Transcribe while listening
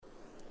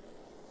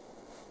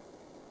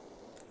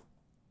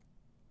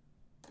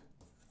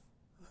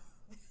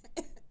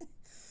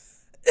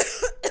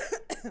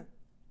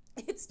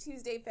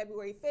Tuesday,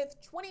 February 5th,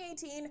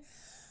 2018.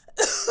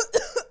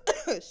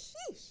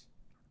 Sheesh.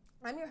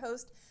 I'm your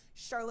host,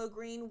 CHARLO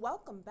GREENE.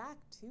 Welcome back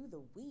to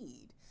The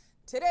Weed.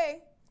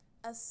 Today,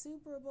 a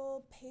Super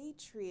Bowl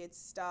Patriot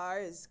star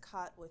is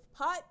caught with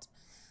pot.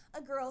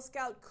 A Girl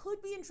Scout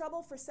could be in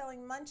trouble for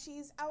selling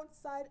munchies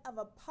outside of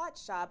a pot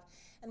shop.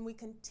 And we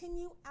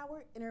continue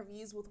our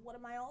interviews with one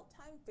of my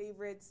all-time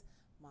favorites,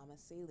 Mama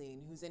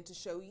Sailene, who's in to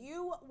show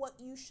you what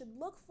you should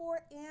look for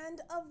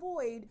and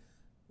avoid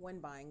when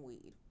buying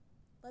weed.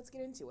 Let's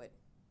get into it.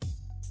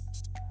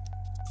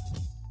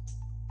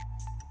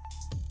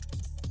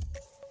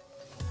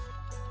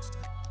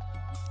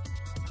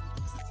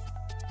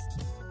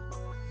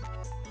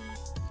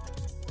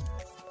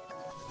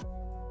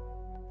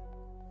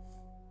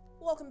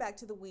 Welcome back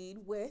to The Weed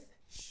with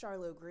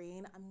CHARLO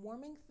GREENE. I'm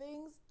warming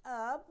things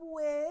up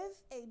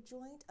with a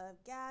joint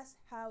of Gas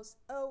House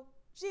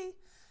OG.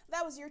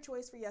 That was your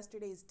choice for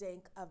yesterday's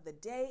Dank of the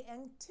day.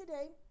 And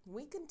today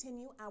we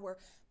continue our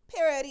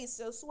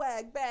Paradiso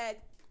swag bag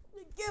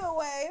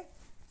giveaway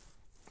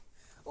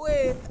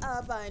with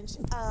a bunch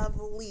of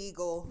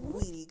legal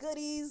weedy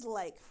goodies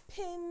like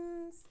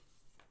pins.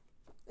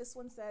 This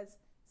one says,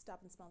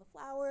 "Stop and smell the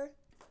flower."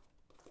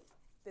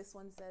 This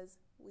one says,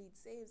 "Weed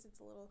saves." It's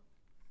a little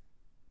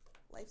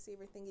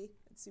lifesaver thingy.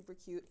 It's super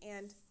cute,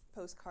 and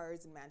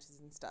postcards and matches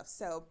and stuff.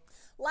 So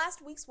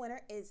last week's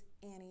winner is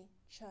Annie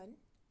Chun.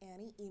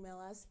 Annie, email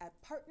us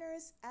at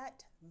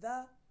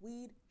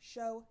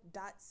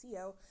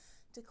partners@theweedshow.co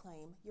to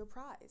claim your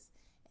prize.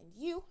 And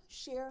you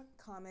share,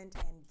 comment,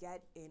 and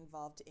get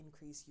involved to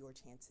increase your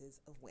chances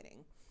of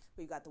winning.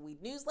 We've got the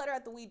Weed newsletter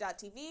at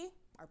theweed.tv,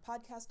 our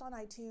podcast on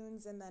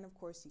iTunes, and then of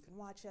course you can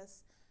watch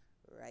us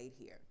right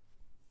here.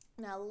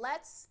 Now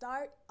let's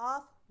start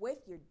off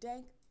with your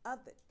Dank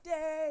of the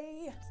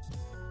day.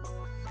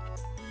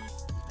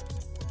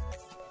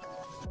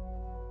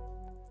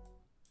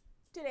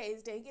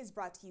 Today's Dank is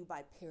brought to you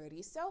by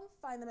Paradiso.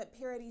 Find them at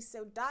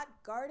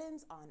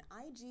paradiso.gardens on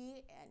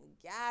IG and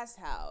Gas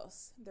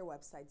House. Their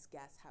website's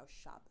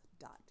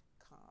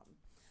gashouseshop.com.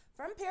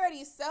 From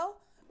Paradiso,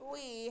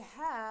 we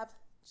have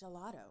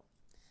gelato.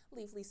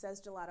 Leafly says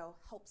gelato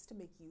helps to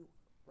make you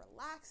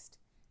relaxed,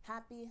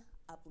 happy,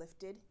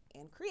 uplifted,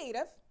 and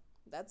creative.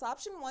 That's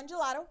option 1,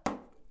 gelato.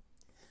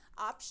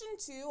 Option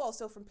 2,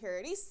 also from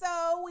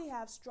Paradiso, we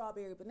have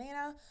strawberry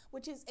banana,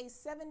 which is a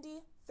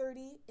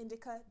 70-30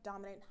 indica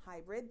dominant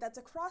hybrid that's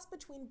a cross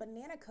between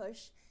Banana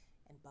Kush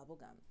and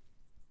bubblegum.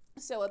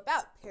 So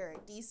about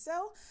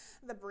Paradiso,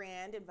 the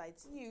brand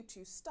invites you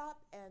to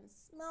stop and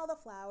smell the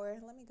flower.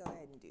 Let me go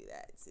ahead and do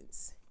that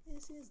since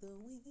this is the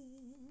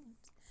weed.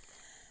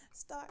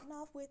 Starting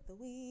off with the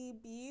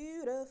weed,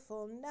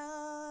 beautiful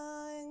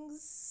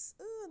nungs.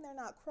 Ooh, and they're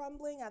not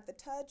crumbling at the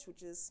touch,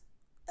 which is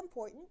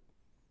important.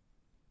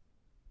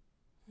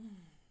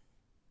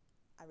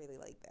 I really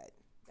like that.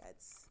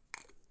 That's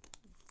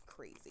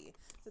crazy.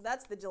 So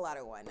that's the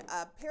gelato one.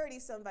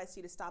 Paradiso invites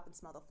you to stop and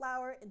smell the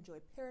flower.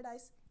 Enjoy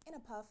paradise in a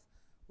puff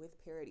with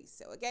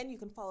Paradiso. Again, you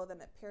can follow them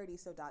at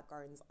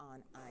paradiso.gardens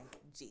on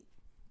IG.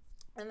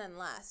 And then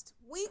last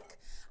week,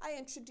 I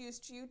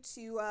introduced you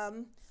to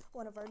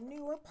one of our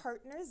newer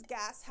partners,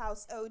 Gas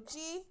House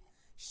OG.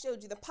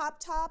 Showed you the pop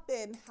top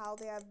and how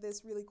they have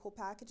this really cool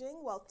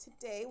packaging. Well,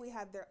 today we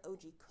have their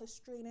OG Kush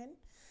strain in.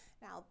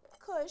 Now,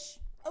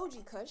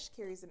 OG Kush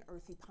carries an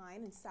earthy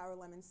pine and sour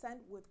lemon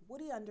scent with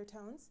woody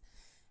undertones,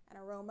 an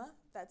aroma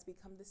that's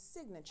become the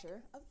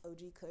signature of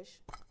OG Kush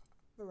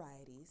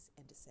varieties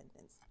and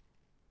descendants.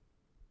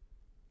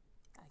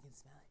 I can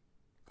smell it.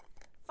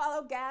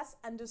 Follow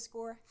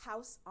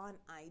gas_house on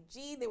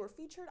IG. They were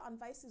featured on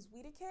Vice's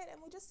Weed Kit,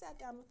 and we just sat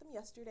down with them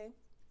yesterday.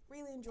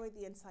 Really enjoyed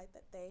the insight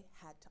that they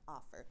had to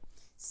offer.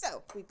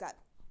 So we've got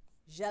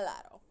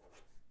gelato,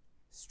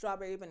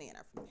 strawberry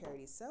banana from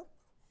Paradiso,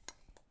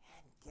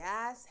 and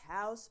Gas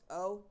House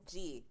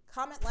OG.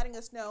 Comment letting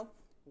us know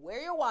where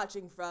you're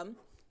watching from,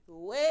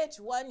 which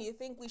one you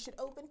think we should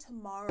open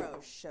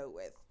tomorrow's show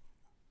with.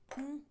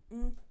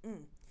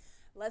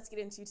 Let's get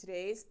into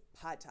today's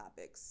pot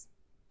topics.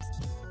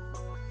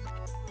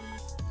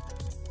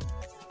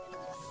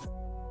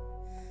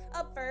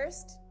 Up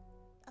first,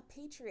 a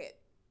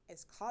Patriot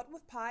is caught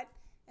with pot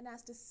and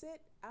has to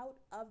sit out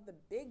of the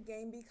big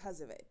game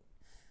because of it.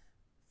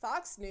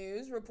 Fox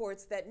News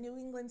reports that New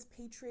England's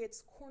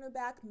Patriots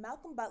cornerback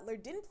Malcolm Butler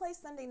didn't play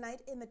Sunday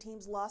night in the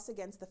team's loss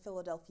against the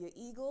Philadelphia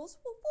Eagles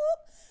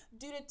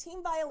due to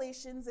team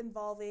violations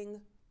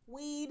involving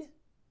weed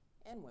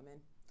and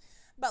women.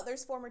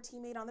 Butler's former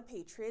teammate on the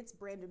Patriots,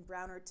 Brandon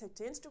Browner, took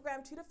to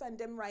Instagram to defend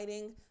him,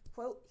 writing,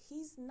 quote,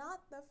 "He's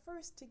not the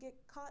first to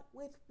get caught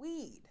with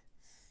weed."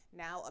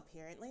 Now,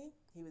 apparently,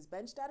 he was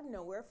benched out of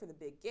nowhere for the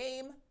big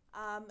game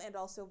and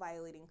also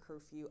violating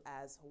curfew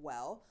as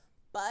well.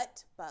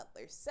 But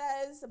Butler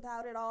says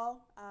about it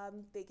all,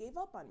 they gave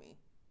up on me.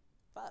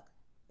 Fuck,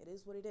 it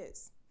is what it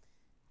is.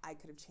 I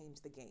could have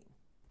changed the game.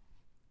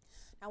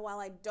 Now, while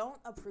I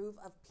don't approve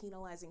of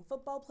penalizing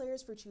football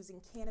players for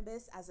choosing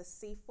cannabis as a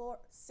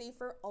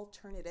safer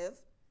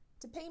alternative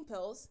to pain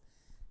pills,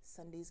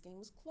 Sunday's game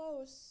was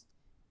close,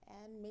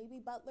 And maybe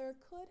Butler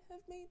could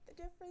have made the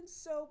difference.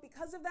 So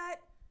because of that,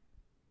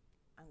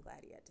 I'm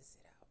glad he had to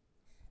sit out.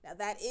 Now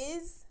that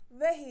is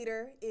the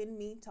hater in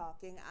me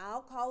talking.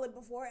 I'll call it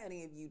before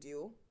any of you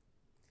do.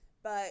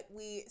 But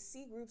we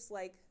see groups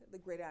like the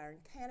Gridiron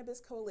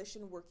Cannabis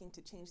Coalition working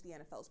to change the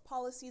NFL's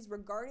policies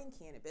regarding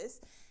cannabis,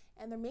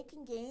 and they're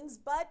making gains,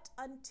 but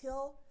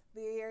until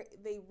they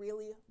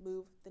really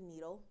move the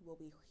needle, we'll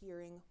be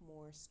hearing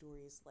more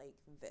stories like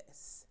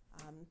this.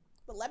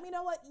 But let me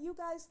know what you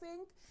guys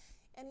think.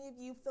 Any of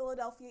you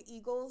Philadelphia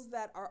Eagles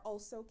that are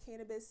also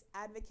cannabis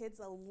advocates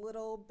a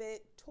little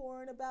bit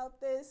torn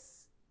about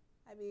this?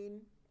 I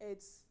mean,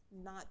 it's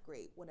not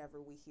great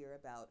whenever we hear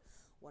about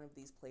one of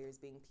these players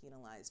being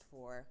penalized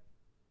for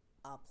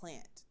a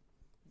plant.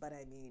 But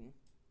I mean,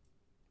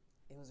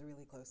 it was a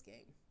really close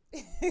game.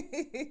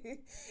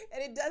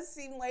 And it does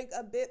seem like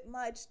a bit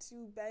much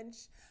to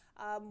bench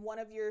one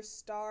of your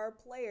star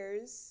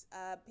players.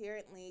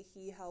 Apparently,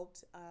 he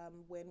helped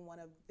win one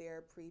of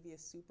their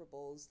previous Super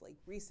Bowls, like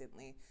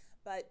recently.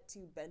 But to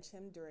bench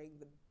him during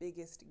the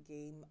biggest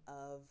game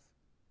of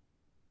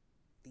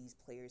these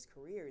players'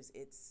 careers,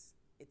 it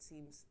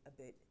seems a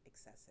bit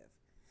excessive.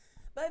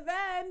 But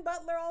then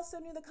Butler also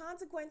knew the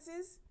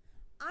consequences.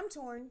 I'm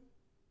torn.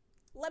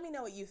 Let me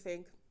know what you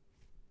think.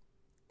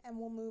 And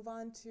we'll move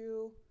on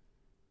to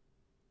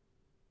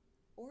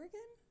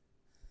Oregon?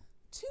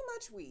 Too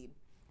much weed.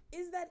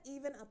 Is that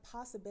even a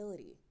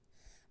possibility?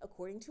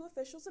 According to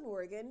officials in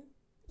Oregon,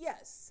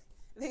 yes.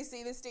 They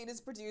say the state has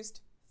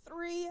produced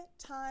 3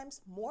 times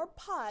more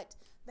pot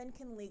than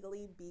can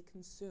legally be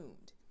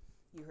consumed.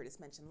 You heard us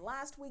mention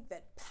last week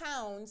that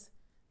pounds,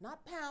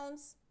 not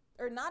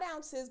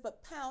ounces,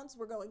 but pounds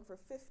were going for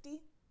 $50,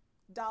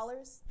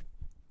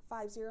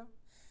 50.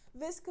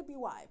 This could be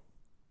why.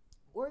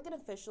 Oregon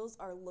officials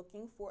are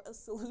looking for a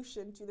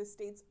solution to the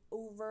state's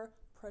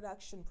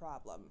overproduction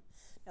problem.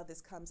 Now,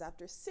 this comes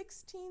after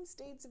 16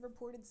 states have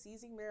reported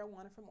seizing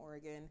marijuana from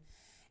Oregon,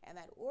 and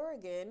that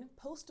Oregon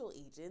postal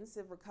agents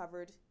have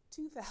recovered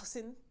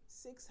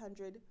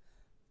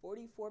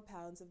 2,644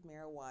 pounds of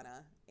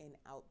marijuana in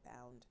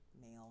outbound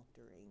mail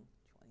during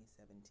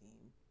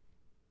 2017.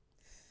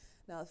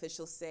 Now,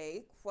 officials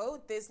say,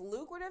 quote, this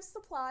lucrative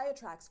supply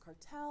attracts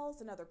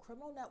cartels and other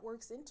criminal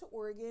networks into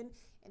Oregon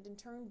and in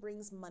turn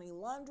brings money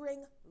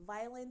laundering,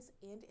 violence,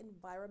 and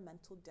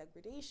environmental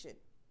degradation.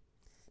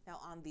 Now,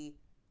 on the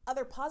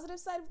other positive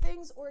side of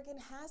things, Oregon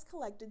has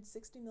collected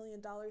 $60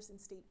 million in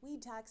state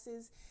weed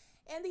taxes,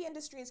 and the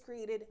industry has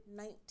created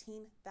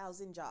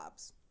 19,000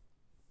 jobs.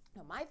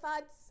 Now, my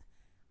thoughts,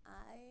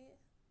 I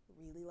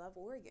really love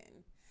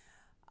Oregon.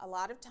 A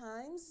lot of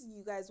times,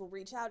 you guys will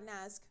reach out and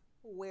ask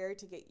where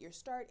to get your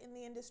start in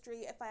the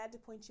industry. If I had to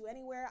point you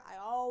anywhere, I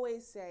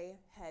always say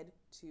head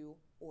to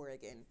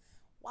Oregon.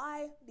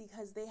 Why?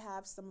 Because they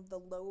have some of the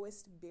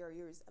lowest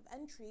barriers of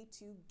entry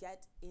to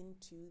get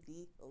into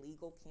the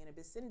legal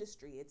cannabis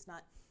industry. It's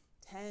not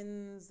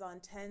tens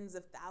on tens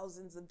of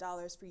thousands of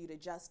dollars for you to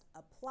just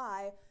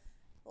apply,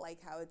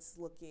 like how it's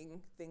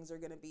looking things are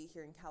going to be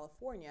here in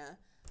California.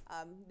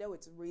 No,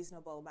 it's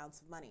reasonable amounts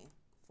of money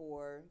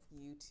for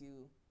you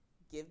to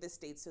give the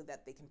state so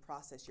that they can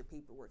process your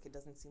paperwork. It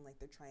doesn't seem like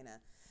they're trying to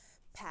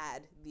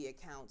pad the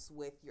accounts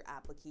with your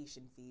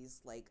application fees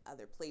like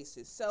other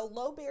places. So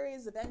low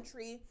barriers of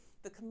entry.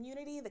 The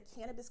community, the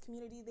cannabis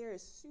community there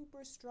is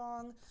super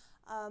strong,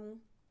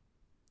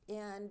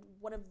 and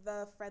one of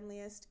the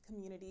friendliest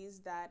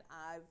communities that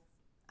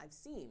I've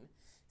seen.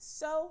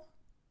 So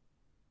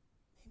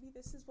maybe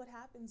this is what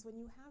happens when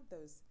you have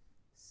those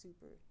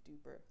super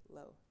duper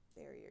low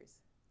barriers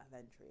of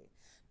entry.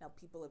 Now,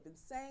 people have been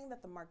saying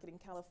that the market in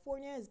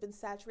California has been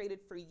saturated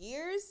for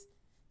years.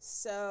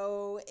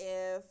 So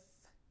if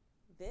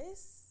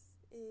this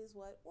is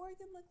what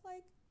Oregon looked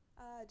like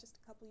just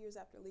a couple years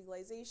after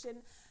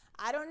legalization,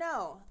 I don't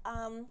know.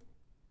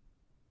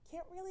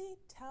 Can't really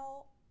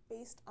tell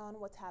based on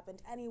what's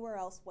happened anywhere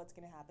else what's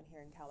going to happen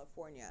here in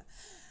California.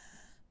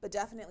 But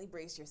definitely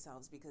brace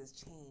yourselves because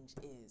change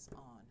is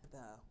on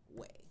the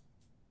way.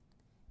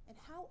 And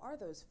how are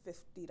those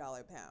 $50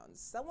 pounds?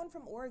 Someone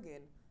from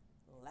Oregon,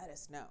 let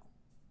us know.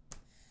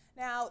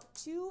 Now,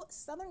 to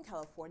Southern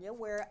California,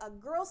 where a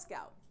Girl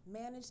Scout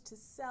managed to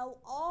sell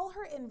all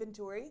her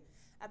inventory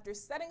after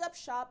setting up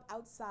shop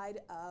outside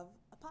of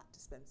a pot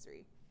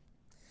dispensary.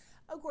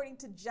 According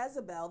to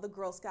Jezebel, the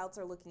Girl Scouts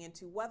are looking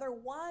into whether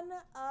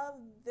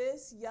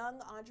this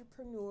young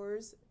entrepreneur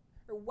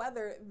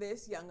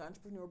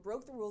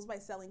broke the rules by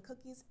selling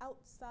cookies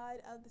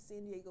outside of the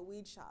San Diego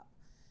weed shop.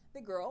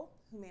 The girl,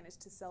 who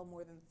managed to sell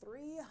more than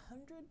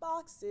 300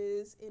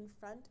 boxes in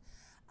front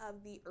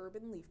of the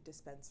Urban Leaf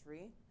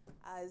Dispensary,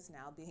 is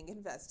now being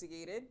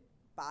investigated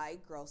by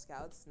Girl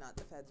Scouts, not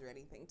the feds or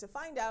anything, to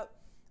find out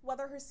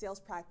whether her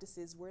sales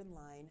practices were in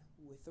line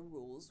with the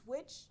rules,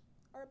 which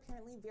are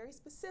apparently very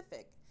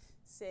specific,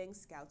 saying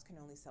Scouts can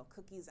only sell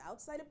cookies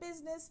outside a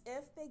business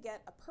if they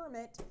get a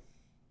permit,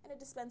 and a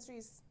dispensary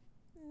is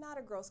not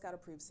a Girl Scout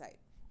approved site.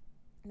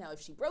 Now,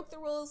 if she broke the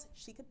rules,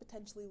 she could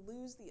potentially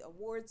lose the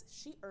awards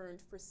she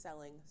earned for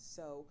selling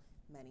so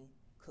many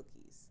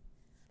cookies.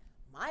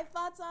 My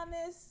thoughts on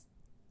this,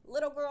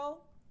 little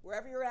girl,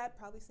 wherever you're at,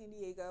 probably San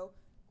Diego,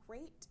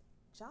 great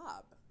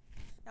job.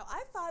 Now,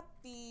 I thought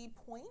the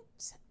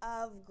point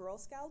of Girl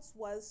Scouts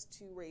was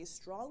to raise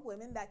strong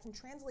women that can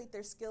translate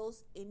their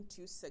skills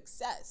into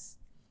success.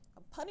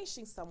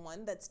 Punishing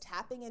someone that's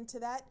tapping into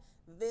that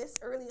this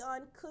early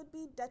on could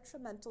be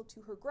detrimental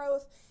to her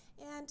growth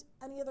and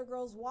any other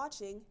girls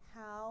watching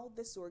how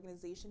this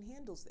organization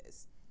handles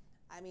this.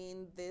 I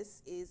mean,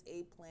 this is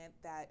a plant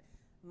that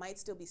might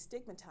still be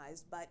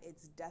stigmatized, but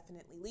it's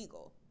definitely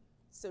legal.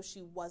 So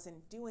she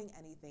wasn't doing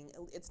anything.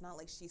 It's not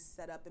like she's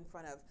set up in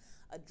front of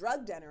a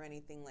drug den or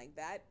anything like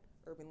that.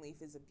 Urban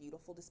Leaf is a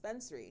beautiful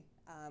dispensary.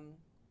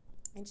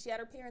 And she had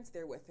her parents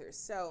there with her.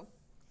 So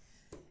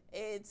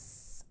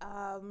it's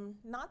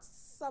not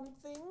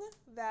something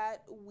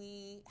that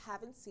we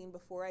haven't seen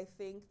before. I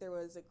think there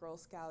was a Girl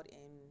Scout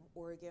in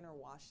Oregon or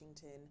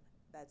Washington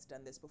that's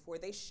done this before.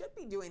 They should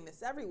be doing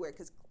this everywhere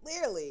because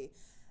clearly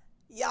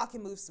y'all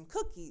can move some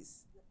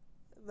cookies.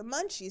 The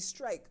munchies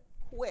strike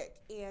quick,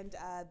 and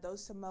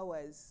those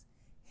Samoas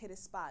hit a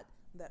spot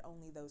that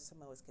only those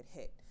Samoas could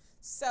hit.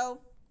 So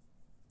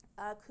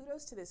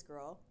kudos to this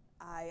girl.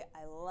 I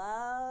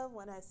love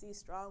when I see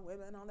strong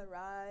women on the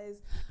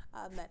rise,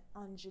 that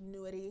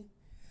ingenuity.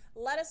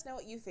 Let us know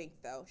what you think,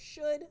 though.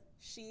 Should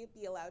she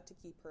be allowed to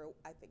keep her?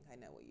 I think I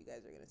know what you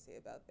guys are going to say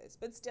about this,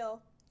 but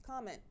still,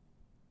 comment,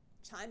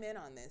 chime in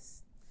on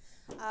this.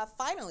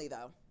 Finally,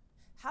 though,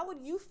 how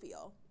would you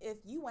feel if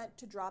you went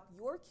to drop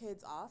your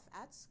kids off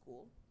at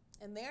school,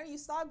 and there you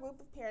saw a group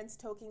of parents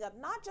toking up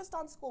not just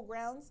on school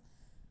grounds,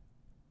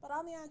 but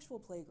on the actual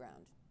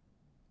playground,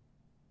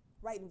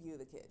 right in view of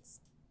the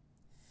kids?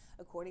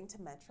 According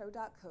to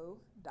metro.co.uk,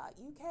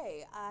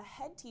 a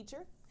head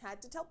teacher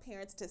had to tell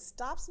parents to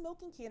stop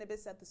smoking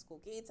cannabis at the school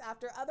gates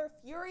after other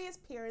furious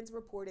parents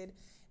reported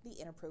the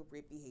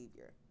inappropriate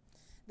behavior.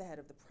 The head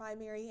of the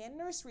primary and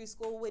nursery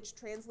school, which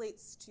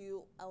translates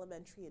to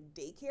elementary and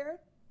daycare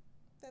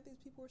that these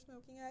people were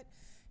smoking at,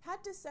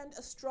 had to send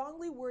a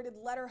strongly worded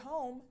letter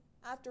home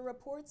after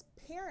reports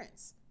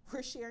parents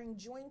were sharing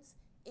joints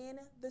in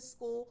the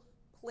school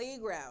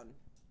playground.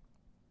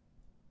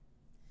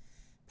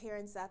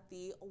 Parents at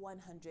the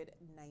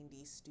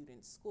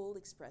 190-student school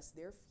expressed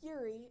their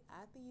fury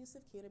at the use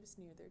of cannabis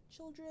near their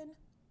children.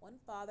 One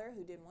father,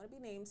 who didn't want to be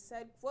named,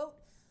 said, quote,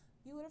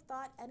 "You would have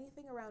thought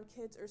anything around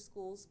kids or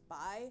schools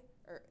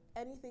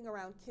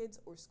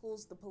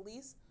the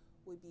police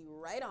would be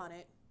right on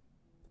it,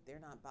 but they're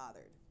not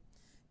bothered."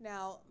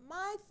 Now,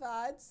 my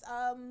thoughts,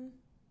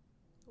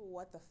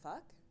 what the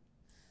fuck?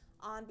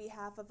 On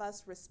behalf of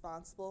us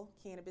responsible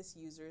cannabis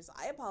users,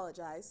 I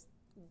apologize.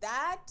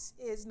 That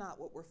is not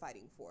what we're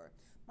fighting for.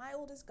 My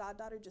oldest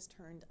goddaughter just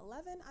turned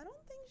 11. I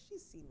don't think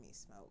she's seen me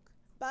smoke.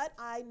 But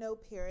I know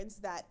parents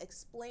that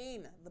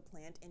explain the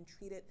plant and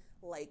treat it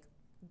like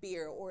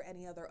beer or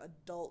any other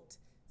adult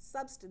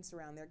substance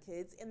around their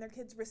kids, and their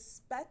kids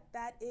respect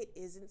that it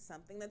isn't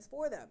something that's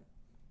for them.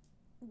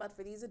 But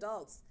for these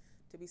adults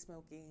to be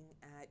smoking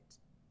at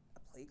a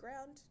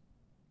playground,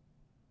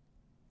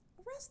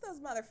 arrest those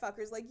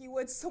motherfuckers like you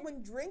would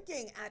someone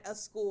drinking at a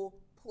school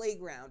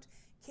playground.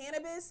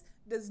 Cannabis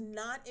does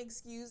not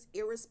excuse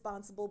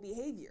irresponsible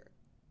behavior.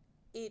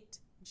 It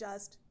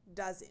just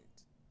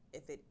doesn't.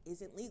 If it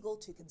isn't legal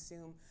to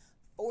consume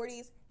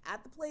 40s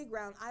at the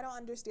playground, I don't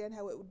understand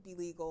how it would be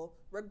legal,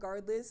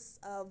 regardless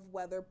of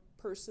whether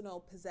personal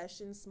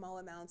possession, small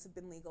amounts have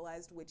been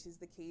legalized, which is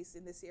the case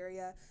in this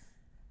area.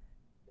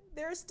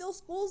 There are still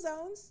school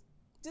zones.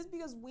 Just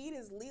because weed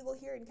is legal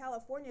here in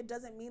California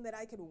doesn't mean that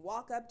I can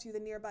walk up to the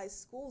nearby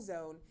school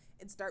zone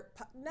and start.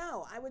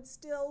 No, I would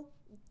still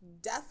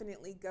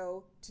definitely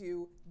go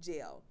to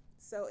jail.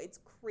 So it's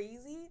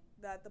crazy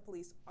that the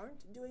police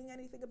aren't doing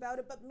anything about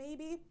it, but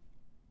maybe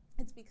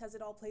it's because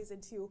it all plays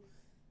into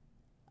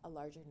a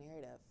larger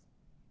narrative.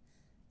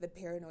 The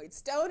paranoid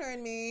stoner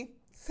in me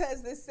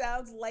says this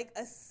sounds like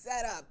a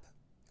setup.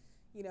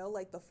 You know,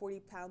 like the 40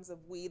 pounds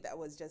of weed that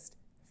was just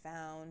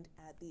found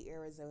at the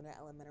Arizona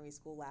elementary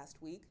school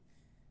last week.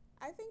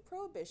 I think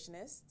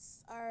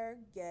prohibitionists are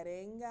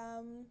getting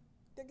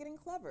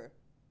clever.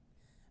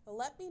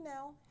 Let me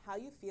know how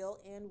you feel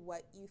and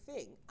what you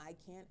think. I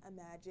can't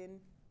imagine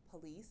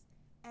police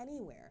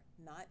anywhere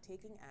not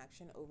taking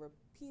action over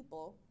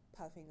people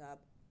puffing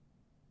up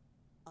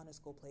on a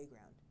school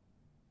playground.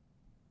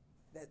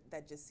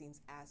 That just seems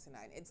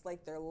asinine. It's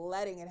like they're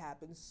letting it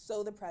happen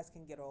so the press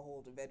can get a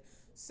hold of it,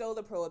 so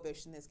the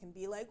prohibitionists can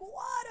be like,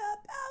 what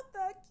about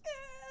the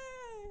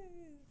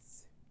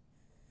kids?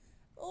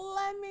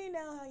 Let me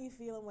know how you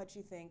feel and what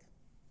you think.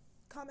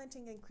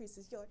 Commenting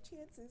increases your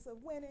chances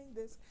of winning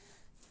this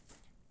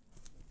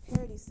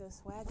Paradiso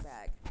swag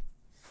bag.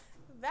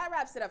 That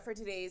wraps it up for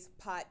today's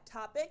pot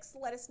topics.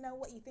 Let us know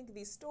what you think of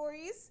these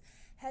stories.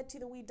 Head to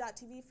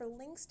theweed.tv for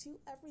links to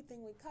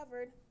everything we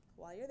covered.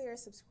 While you're there,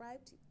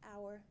 subscribe to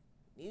our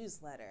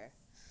newsletter.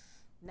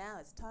 Now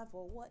it's time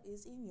for What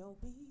is in Your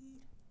Weed?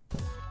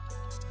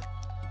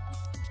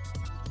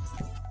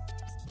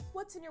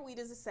 What's in Your Weed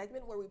is a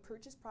segment where we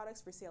purchase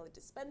products for sale at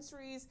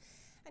dispensaries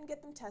and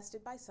get them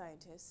tested by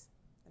scientists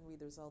and read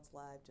the results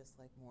live just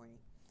like Maury.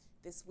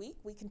 This week,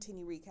 we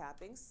continue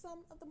recapping some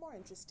of the more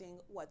interesting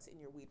What's in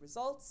Your Weed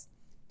results.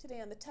 Today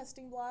on the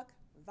testing block,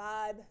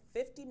 Vibe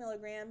 50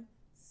 milligram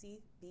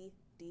CBD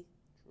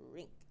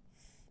drink.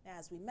 Now,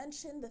 as we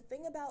mentioned, the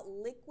thing about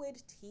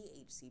liquid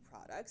THC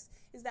products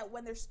is that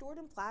when they're stored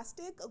in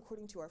plastic,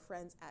 according to our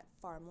friends at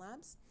Farm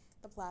Labs,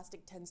 the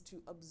plastic tends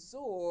to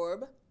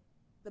absorb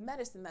the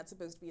medicine that's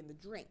supposed to be in the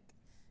drink.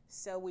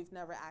 So we've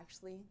never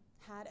actually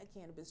had a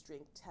cannabis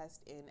drink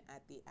test in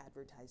at the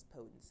advertised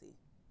potency.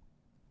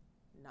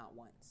 Not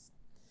once.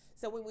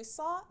 So when we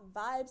saw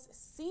Vibe's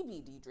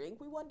CBD drink,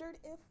 we wondered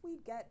if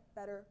we'd get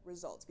better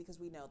results because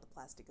we know the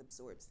plastic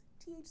absorbs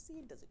THC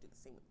and doesn't do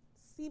the same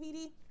with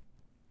CBD.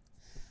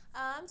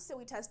 So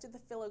we tested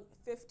the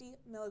 50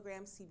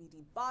 milligram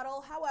CBD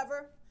bottle.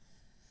 However,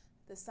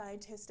 the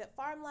scientists at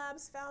Farm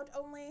Labs found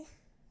only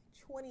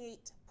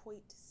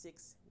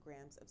 28.6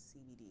 grams of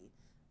CBD.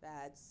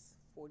 That's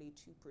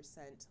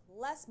 42%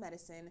 less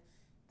medicine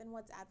than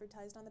what's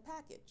advertised on the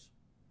package.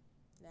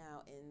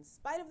 Now, in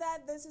spite of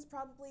that, this is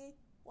probably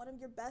one of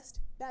your best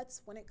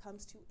bets when it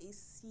comes to a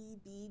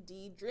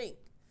CBD drink.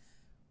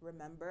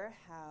 Remember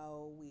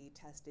how we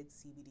tested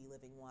CBD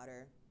living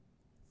water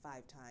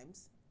 5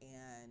 times,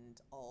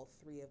 and all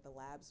 3 of the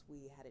labs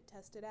we had it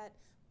tested at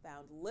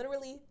found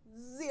literally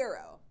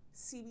 0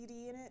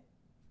 CBD in it?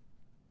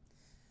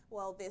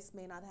 Well, this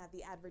may not have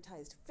the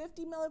advertised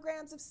 50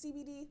 milligrams of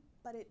CBD,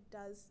 but it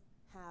does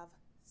have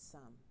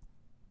some.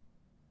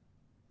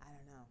 I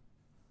don't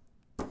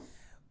know.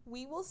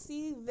 We will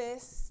see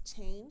this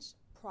change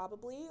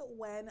probably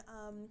when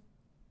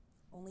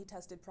only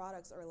tested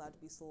products are allowed to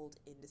be sold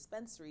in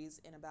dispensaries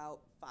in about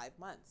 5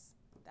 months.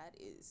 That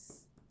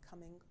is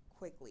coming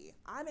quickly.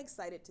 I'm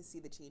excited to see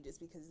the changes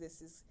because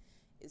this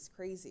is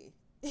crazy.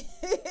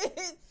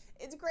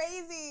 It's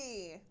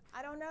crazy.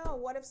 I don't know.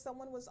 What if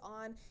someone was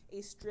on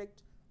a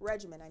strict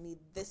regimen? I need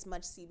this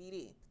much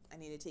CBD. I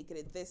need to take it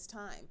at this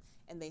time.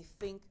 And they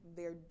think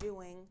they're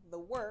doing the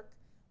work,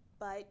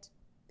 but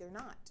they're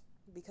not.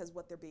 Because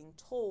what they're being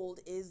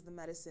told is the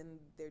medicine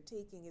they're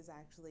taking is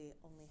actually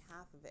only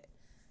half of it.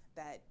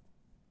 That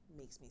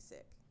makes me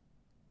sick.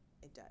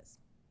 It does.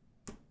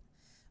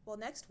 Well,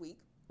 next week,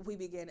 we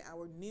begin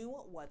our new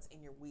What's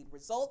in Your Weed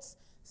results,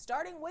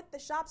 starting with the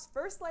shop's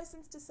first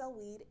license to sell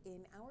weed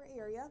in our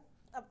area.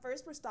 Up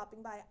first, we're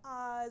stopping by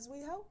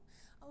Oswego,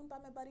 owned by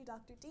my buddy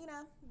Dr.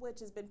 Dina, which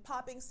has been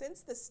popping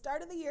since the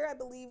start of the year. I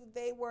believe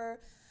they were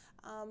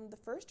the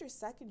first or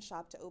second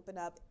shop to open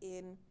up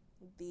in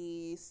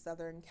the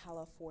Southern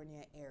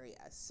California area.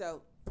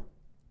 So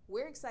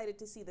we're excited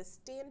to see the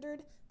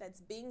standard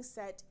that's being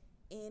set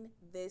in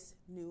this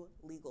new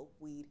legal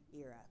weed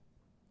era.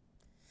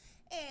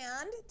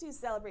 And to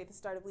celebrate the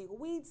start of legal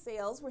weed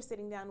sales, we're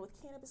sitting down with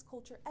cannabis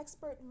culture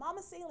expert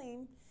Mama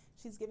Sailene.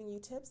 She's giving you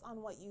tips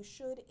on what you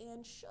should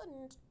and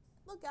shouldn't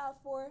look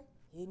out for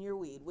in your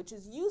weed, which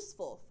is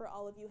useful for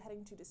all of you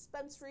heading to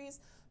dispensaries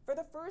for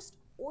the first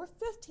or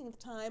 15th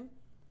time.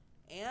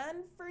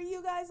 And for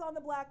you guys on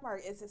the black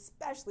market, it's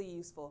especially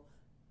useful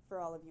for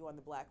all of you on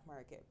the black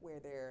market where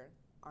there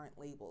aren't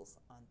labels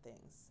on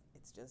things.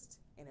 It's just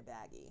in a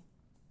baggie.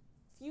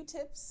 Few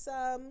tips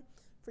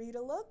for you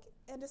to look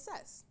and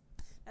assess.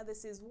 Now,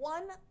 this is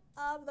one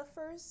of the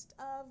first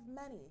of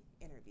many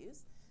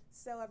interviews,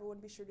 so everyone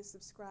be sure to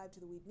subscribe to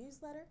the Weed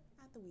newsletter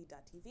at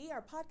theweed.tv,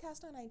 our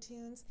podcast on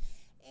iTunes,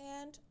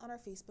 and on our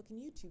Facebook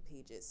and YouTube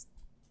pages.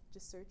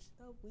 Just search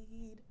The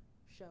Weed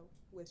Show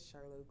with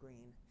CHARLO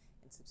GREENE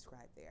and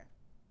subscribe there.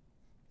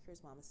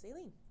 Here's Mama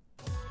Sailene.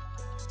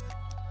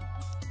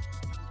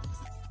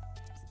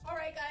 All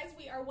right, guys,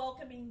 we are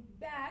welcoming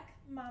back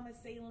Mama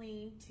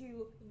Sailene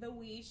to The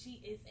Weed.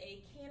 She is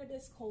a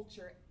cannabis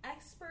culture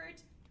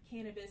expert,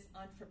 cannabis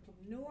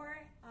entrepreneur,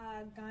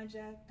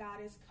 ganja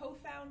goddess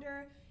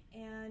co-founder,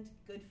 and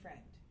good friend.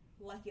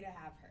 Lucky to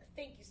have her.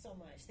 Thank you so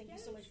much. Thank you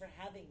so much for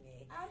having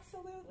me.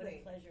 Absolutely. What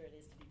a pleasure it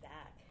is to be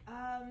back.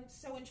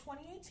 So in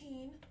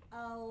 2018,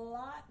 a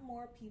lot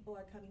more people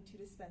are coming to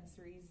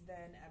dispensaries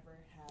than ever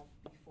have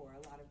before.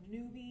 A lot of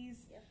newbies.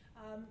 Yep.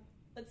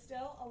 But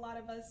still, a lot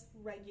of us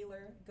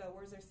regular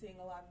goers are seeing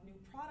a lot of new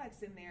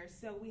products in there.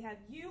 So we have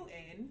you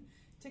in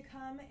to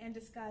come and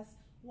discuss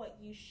what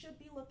you should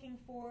be looking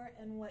for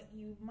and what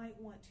you might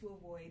want to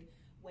avoid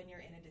when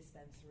you're in a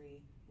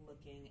dispensary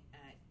looking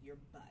at your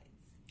buds.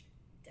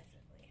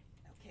 Definitely.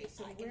 Okay,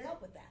 so I can help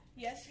with that.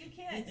 Yes, you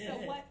can.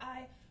 So what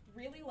I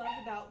really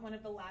loved about one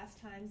of the last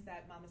times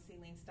that Mama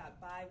Sailene stopped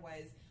by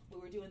was we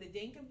were doing the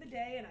Dank of the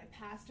day, and I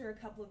passed her a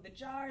couple of the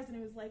jars, and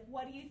it was like,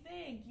 what do you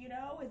think? You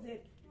know, is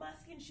it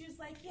musk? And she was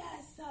like,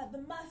 yes, the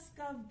musk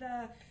of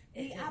the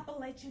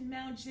Appalachian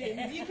Mountains.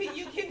 You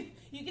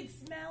can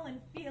smell and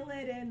feel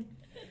it, and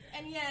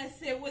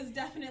yes, it was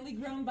definitely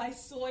grown by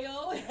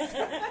soil.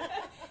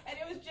 And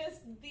it was just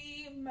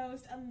the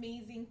most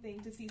amazing thing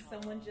to see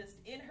someone just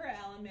in her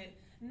element,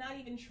 not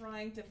even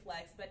trying to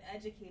flex, but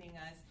educating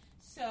us.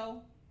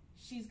 So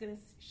she's going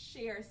to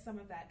share some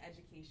of that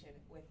education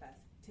with us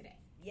today.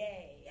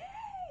 Yay.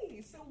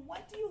 Yay! So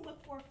what do you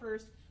look for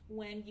first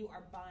when you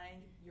are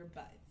buying your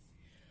buds?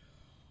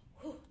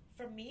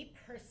 For me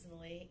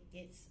personally,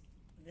 it's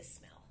the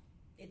smell.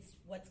 It's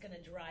what's going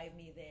to drive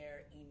me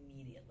there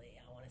immediately.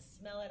 I want to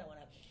smell it.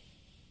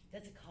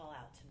 That's a call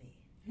out to me.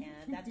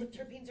 And that's what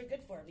terpenes are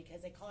good for,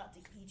 because they call out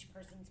to each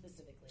person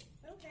specifically.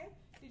 Okay.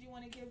 Did you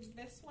want to give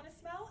this one a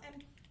smell?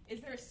 And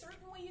is there a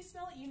certain way you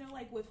smell it? You know,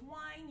 like with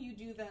wine, you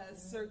do the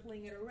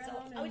circling it around.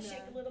 So I would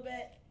shake a little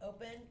bit,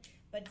 open,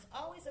 but it's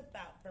always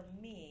about, for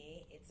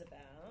me, it's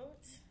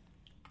about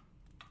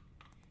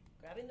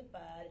grabbing the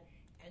bud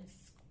and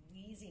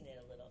squeezing it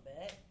a little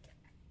bit,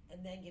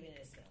 and then giving it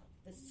a smell.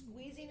 The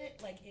squeezing it,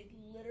 like it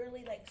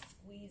literally like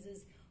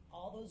squeezes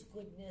all those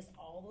goodness,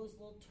 all those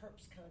little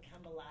terps kind of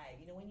come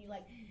alive. You know, when you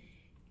like,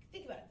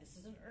 think about it, this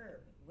is an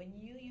herb. When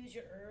you use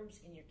your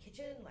herbs in your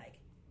kitchen, like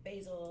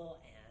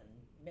basil and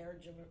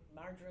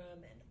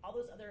marjoram and all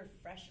those other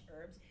fresh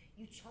herbs,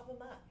 you chop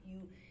them up.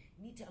 You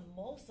need to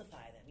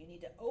emulsify them. You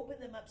need to open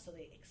them up so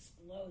they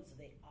explode, so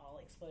they all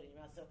explode in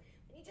your mouth. So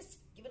when you just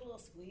give it a little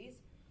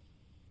squeeze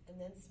and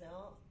then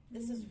smell,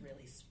 this is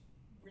really,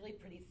 really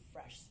pretty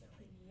fresh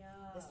smelling.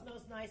 Yeah. This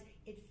smells nice.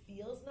 It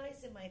feels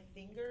nice in my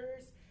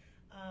fingers.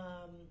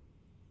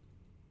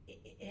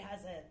 It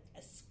has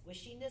a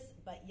squishiness,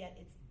 but yet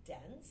it's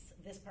dense.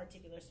 This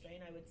particular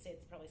strain, I would say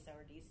it's probably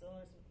sour diesel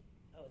or something.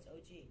 Oh, it's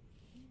OG,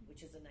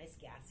 which is a nice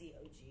gassy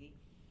OG.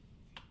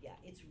 Yeah,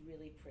 it's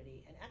really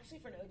pretty. And actually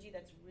for an OG,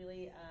 that's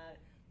really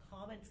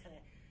common. It's kind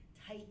of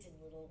tight and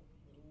little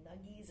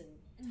nuggies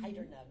and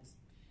tighter nugs.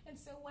 And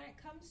so when it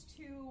comes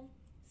to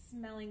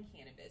smelling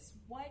cannabis,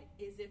 what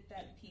is it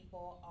that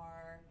people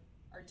are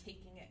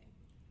taking in?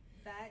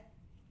 That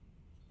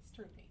is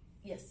terpene.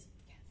 Yes.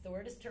 The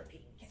word is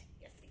terpenes. Okay.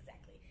 Yes,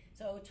 exactly.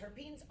 So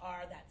terpenes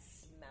are that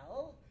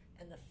smell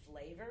and the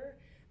flavor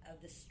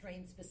of the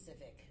strain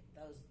specific,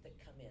 those that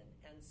come in.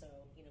 And so,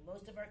 you know,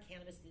 most of our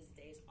cannabis these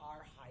days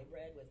are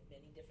hybrid with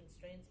many different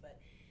strains, but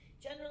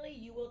generally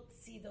you will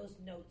see those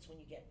notes when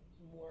you get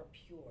more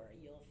pure.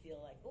 You'll feel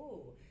like,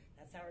 ooh,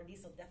 that sour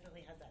diesel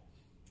definitely has that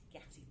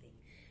gassy thing.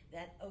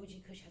 That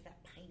OG Kush has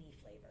that piney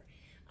flavor.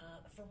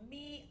 For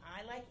me,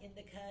 I like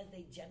indicas.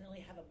 They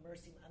generally have a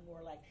more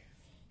like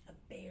a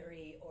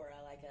berry or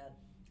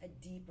a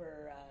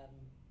deeper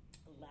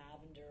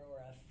lavender or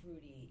a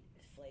fruity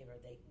flavor.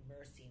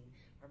 Mercing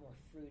are more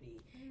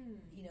fruity.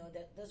 You know,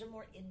 those are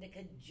more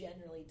indica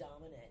generally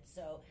dominant.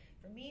 So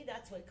for me,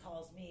 that's what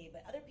calls me.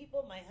 But other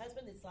people, my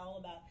husband, it's all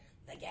about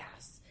the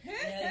gas. You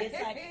know,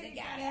 it's like the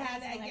gas. Yeah,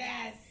 that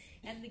gas.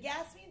 And the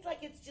gas means like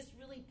it's just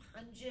really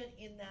pungent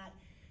in that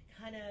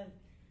kind of,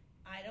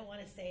 I don't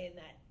want to say in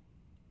that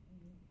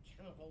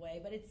chemical way,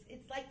 but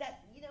it's like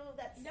that, you know,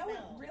 that smell. No,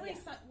 it really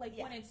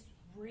when it's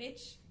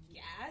rich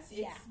gas,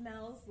 it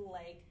smells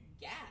like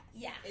gas.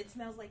 Yeah. It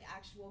smells like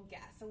actual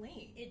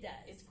gasoline. It does.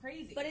 It's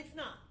crazy. But it's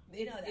not.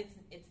 It's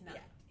not.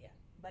 Yeah.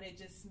 But it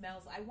just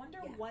smells. I wonder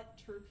what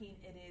terpene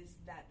it is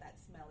that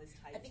smell is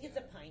tied to. I think it's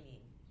a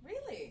pinene.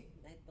 Really?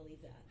 I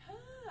believe that.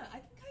 Huh. I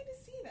can kind of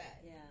see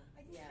that. Yeah.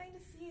 I can kind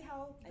of see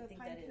how the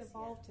pine could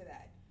evolve to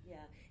that.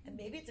 Yeah. And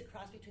maybe it's a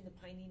cross between the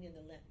pinene and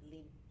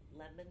the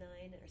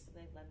lemonine or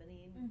something,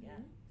 lemonine. Yeah.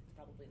 It's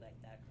probably like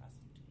that cross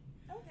between.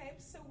 Okay.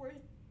 So we're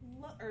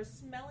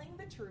smelling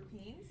the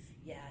terpenes.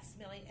 Yeah,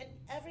 smelling. And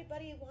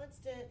everybody wants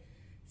to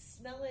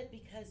smell it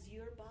because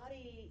your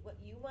body, what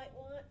you might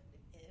want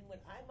and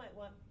what I might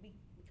want, be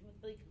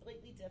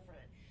completely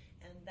different.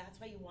 And that's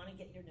why you want to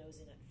get your nose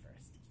in it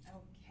first.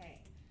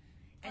 Okay.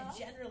 And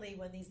generally,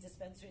 when these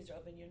dispensaries are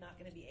open, you're not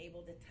going to be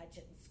able to touch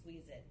it and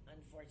squeeze it,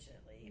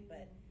 unfortunately.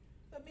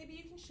 But maybe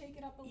you can shake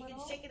it up a little. You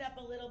can shake it up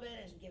a little bit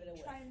and give it a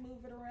whiff. Try and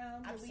move it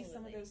around, Absolutely. release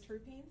some of those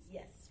terpenes.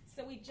 Yes.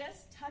 So we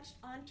just touched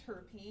on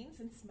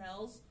terpenes and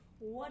smells.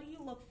 What do you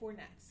look for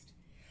next?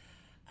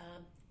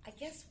 I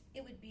guess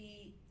it would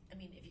be, I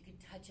mean, if you could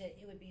touch it,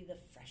 it would be the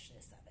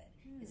freshness of it.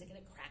 Is it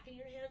going to crack in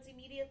your hands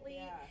immediately?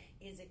 Yeah.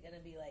 Is it going to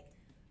be like,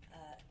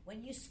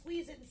 when you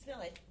squeeze it and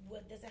smell it,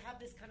 does it have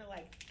this kind of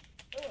like,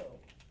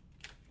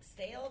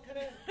 stale kind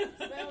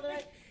of smell to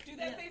it? Do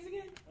that face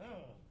again.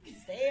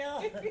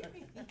 Stale.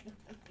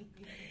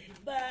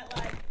 But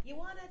like, you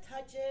want to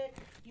touch it.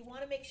 You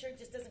want to make sure it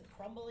just doesn't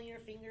crumble in your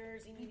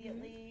fingers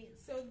immediately.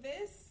 So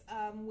this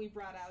we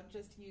brought out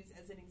just to use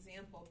as an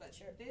example, but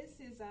this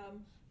is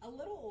a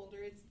little older.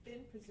 It's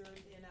been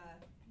preserved in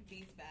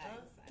these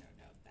bags. I don't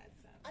know if that's.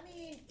 I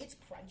mean, it's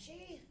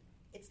crunchy.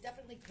 It's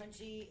definitely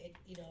crunchy. It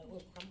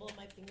will crumble in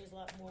my fingers a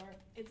lot more.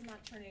 It's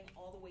not turning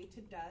all the way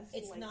to dust.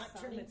 It's like not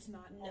some. turning. It's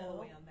not all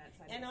the way on that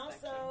side. And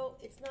of the also,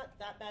 it's not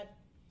that bad.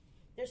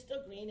 They're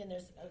still green, and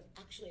there's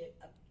actually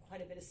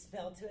quite a bit of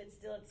smell to it.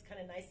 Still, it's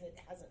kind of nice, and it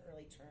hasn't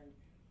really turned.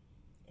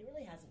 It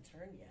really hasn't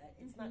turned yet.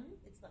 It's not.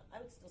 It's not. I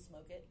would still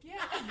smoke it.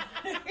 Yeah.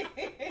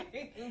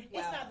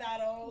 It's not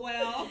that old.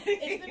 Well,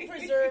 it's been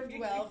preserved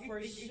well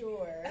for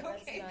sure.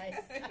 Okay,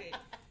 That's nice. good.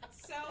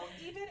 So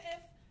even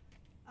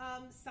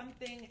if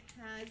something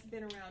has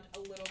been around a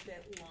little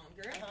bit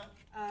longer,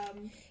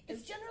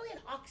 it's generally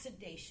an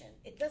oxidation.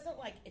 It doesn't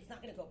it's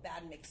not going to go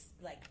bad and mix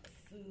like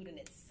food and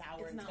it's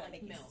sour and it's going to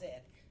make milk. you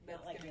sick. That's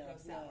Not like gonna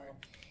milk. go sour. No.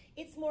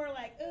 It's more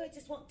like, it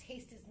just won't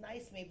taste as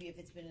nice maybe if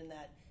it's been in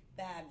that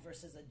bag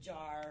versus a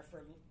jar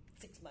for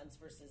 6 months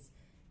versus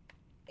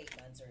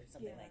 8 months or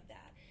something like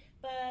that.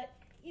 But,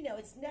 you know,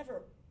 it's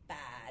never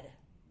bad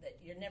that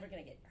you're never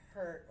going to get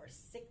hurt or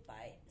sick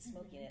by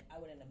smoking it. I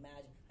wouldn't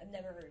imagine. I've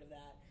never heard of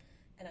that.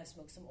 And I've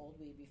smoked some old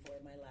weed before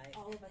in my life.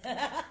 All of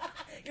us.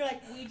 You're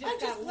like, we just I'm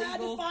just got glad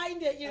legal to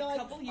find it. You know, a like,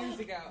 couple years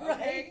ago. Right,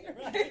 Okay?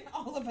 right.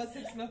 All of us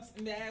have smoked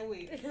some bad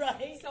weed.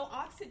 Right. So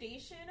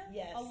oxidation,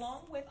 Yes.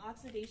 along with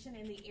oxidation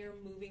and the air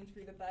moving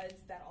through the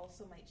buds, that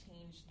also might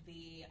change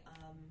the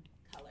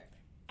color.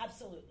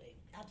 Absolutely.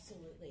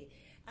 Absolutely.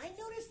 I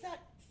noticed that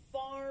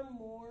far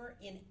more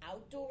in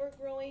outdoor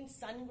growing,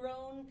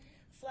 sun-grown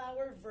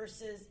flower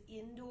versus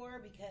indoor,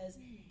 because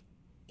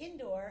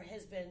indoor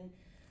has been,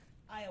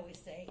 I always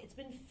say, it's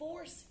been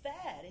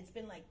force-fed. It's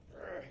been like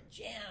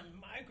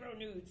jam,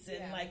 micronewts,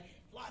 and like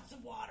lots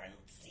of water and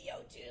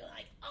CO2,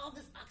 like all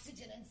this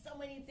oxygen and so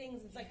many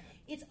things. It's like,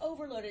 it's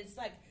overloaded. It's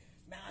like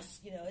mass,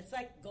 you know, it's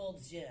like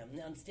Gold's Gym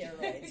on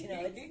steroids, you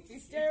know,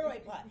 it's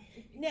steroid pot.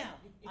 Now,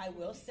 I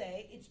will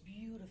say it's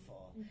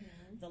beautiful.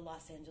 The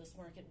Los Angeles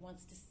market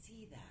wants to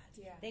see that.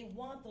 Yeah. They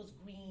want those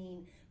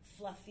green,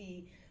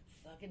 fluffy,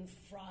 fucking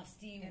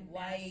frosty, And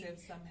white, massive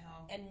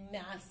somehow. and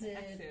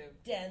massive,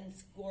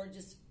 dense,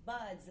 gorgeous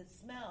buds that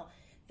smell.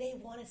 They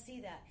want to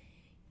see that.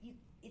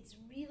 It's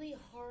really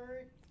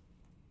hard.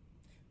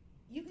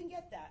 You can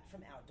get that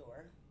from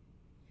outdoor.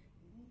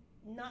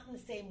 Not in the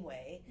same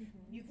way.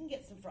 You can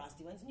get some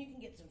frosty ones and you can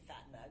get some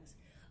fat nugs,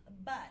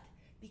 but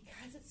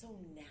because it's so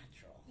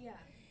natural,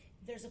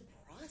 there's a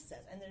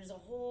process and there's a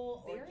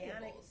whole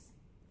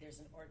there's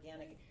an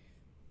organic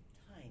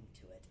time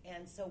to it.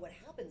 And so what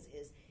happens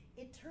is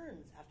it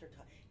turns after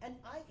time. And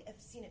I have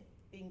seen it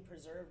being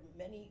preserved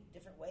many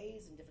different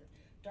ways in different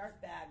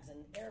dark bags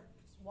and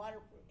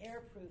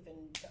airproof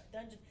and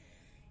dungeon.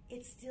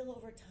 It's still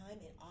over time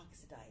it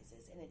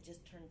oxidizes and it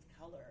just turns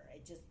color.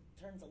 It just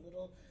turns a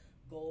little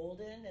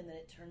golden, and then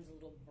it turns a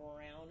little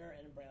browner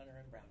and browner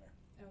and browner.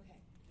 Okay.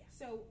 Yeah.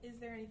 So is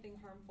there anything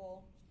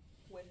harmful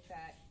with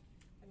that?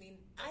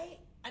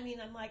 I mean,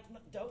 I'm like,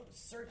 don't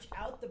search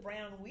out the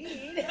brown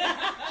weed.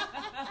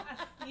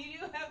 You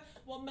do have,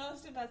 well,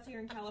 most of us here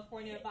in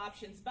California have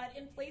options, but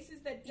in places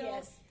that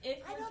don't,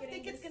 I don't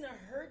think it's going to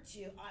hurt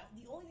you.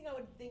 The only thing I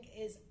would think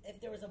is if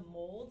there was a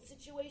mold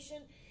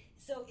situation,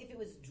 so if it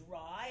was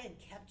dry and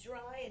kept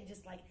dry and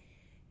just like,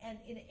 and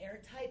in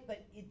airtight,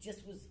 but it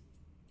just was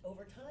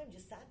over time,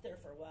 just sat there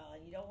for a while,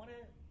 and you don't want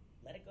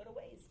to let it go to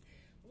waste.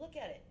 Look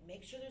at it.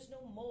 Make sure there's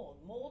no mold.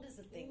 Mold is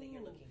the thing that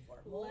you're looking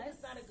for. Mold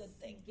is not a good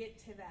thing. Get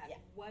to that. Yeah.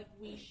 What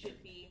we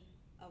should be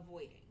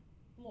avoiding.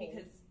 Mold.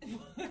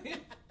 Because,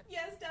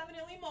 yes,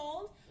 definitely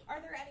mold.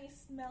 Are there any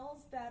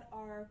smells that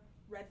are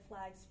red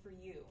flags for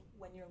you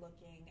when you're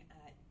looking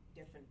at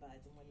different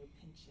buds and when you're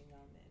pinching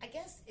them? I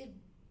guess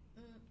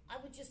I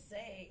would just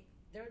say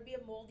there would be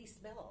a moldy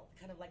smell,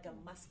 kind of like a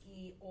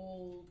musky,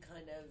 old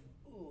kind of,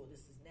 ooh, this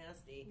is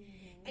nasty.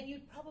 And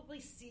you'd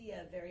probably see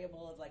a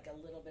variable of like a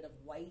little bit of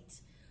white,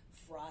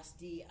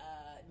 frosty,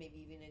 maybe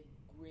even a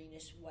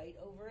greenish white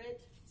over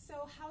it.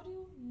 So how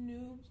do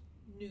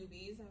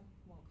newbies, I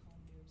won't call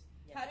them noobs,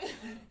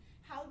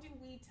 how do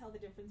we tell the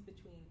difference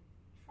between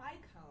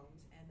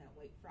trichomes and that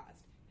white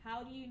frost?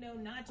 How do you know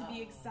not to be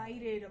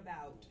excited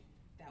about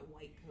that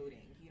white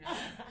coating, you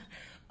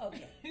know?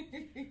 Okay.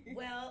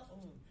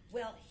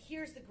 Well,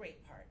 here's the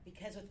great part,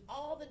 because with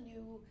all the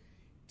new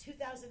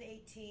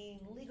 2018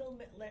 legal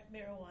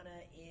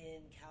marijuana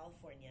in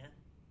California,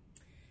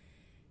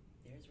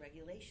 there's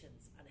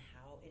regulations on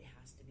how it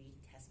has to be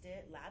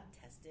tested, lab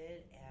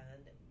tested,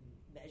 and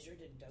measured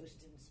and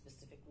dosed in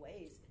specific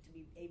ways to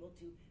be able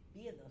to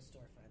be in those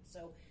storefronts.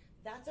 So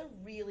that's a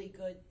really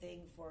good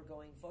thing for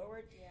going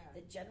forward.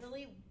 That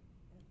generally,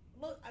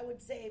 I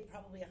would say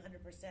probably 100%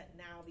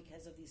 now,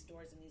 because of these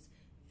stores and these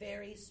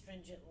very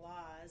stringent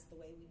laws, the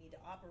way we need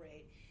to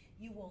operate,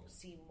 you won't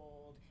see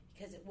mold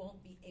because it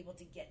won't be able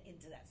to get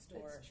into that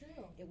store. That's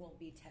true. It won't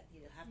be,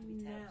 you have to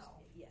be tested.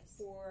 Now, yes.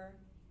 For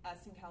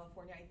us in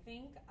California, I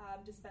think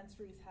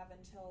dispensaries have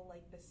until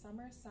like the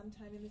summer,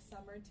 sometime in the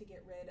summer, to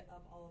get rid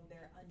of all of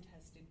their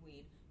untested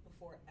weed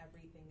before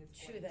everything is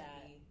going to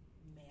be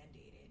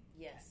mandated.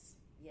 Yes,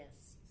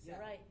 you're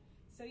right.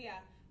 So yeah,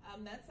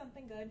 that's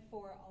something good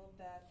for all of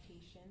the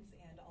patients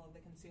and all of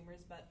the consumers,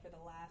 but for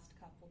the last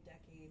couple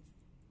decades,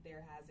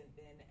 there hasn't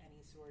been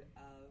any sort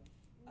of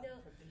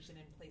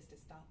provision in place to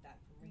stop that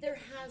from There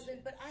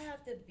hasn't, but I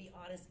have to be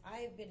honest,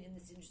 I have been in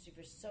this industry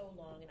for so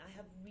long, and I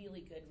have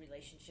really good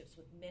relationships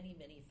with many,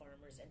 many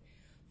farmers, and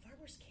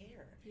farmers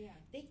care. Yeah.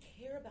 They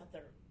care about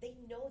they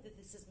know that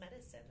this is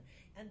medicine,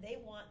 and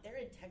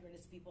they're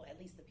integritous people, at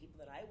least the people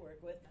that I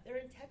work with, they're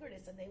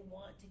integritous, and they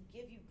want to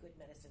give you good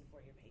medicine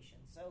for your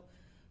patients. So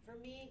for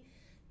me,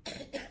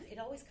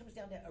 it always comes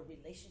down to a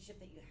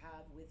relationship that you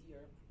have with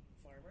your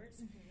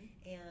farmers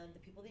and the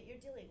people that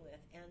you're dealing with.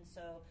 And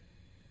so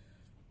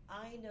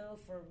I know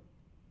for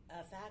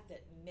a fact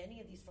that many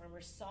of these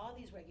farmers saw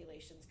these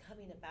regulations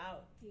coming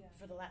about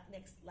for the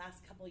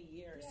last couple of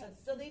years.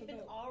 So they've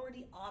been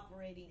already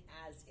operating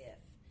as if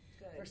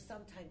for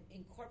some time,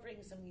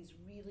 incorporating some of these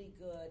really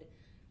good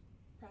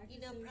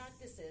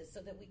practices.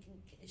 So that we can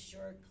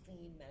assure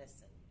clean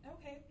medicine.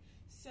 Okay,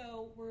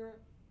 so we're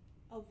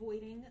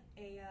avoiding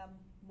a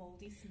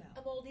moldy smell.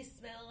 A moldy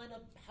smell and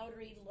a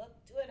powdery look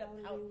to it.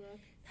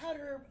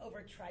 Powder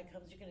over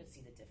trichomes, you're going to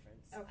see the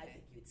difference. Okay. I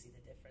think you would see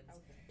the difference.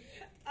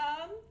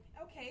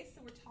 Okay,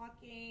 so we're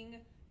talking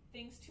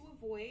things to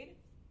avoid: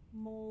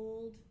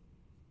 mold,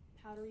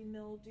 powdery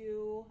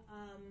mildew.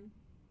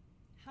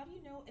 How do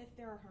you know if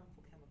there are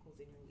harmful chemicals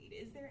in your weed?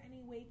 Is there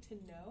any way to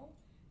know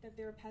that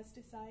there are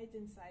pesticides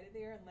inside of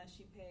there unless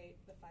you pay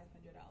the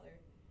 $500?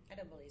 I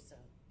don't believe so.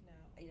 No.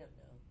 I don't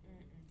know.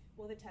 Mm-mm.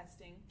 Well, the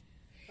testing.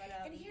 But,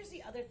 and here's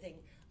the other thing.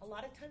 A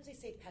lot of times they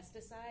say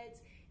pesticides,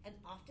 and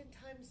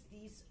oftentimes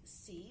these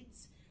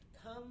seeds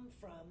come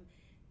from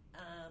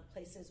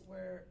places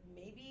where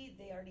maybe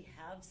they already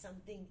have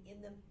something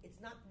in them. It's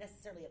not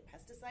necessarily a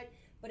pesticide,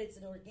 but it's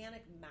an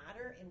organic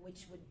matter in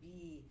which would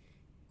be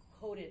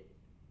coated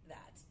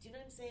that. Do you know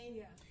what I'm saying?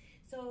 Yeah.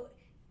 So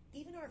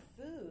even our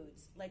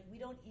foods, like we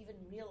don't even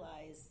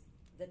realize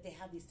that they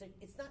have these things.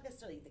 It's not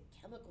necessarily the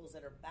chemicals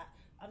that are bad.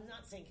 I'm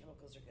not saying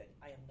chemicals are good.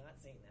 I am not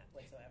saying that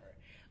whatsoever.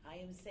 I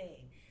am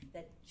saying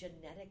that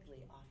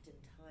genetically,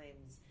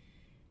 oftentimes,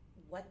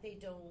 what they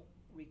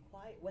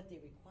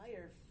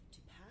require to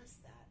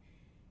pass that,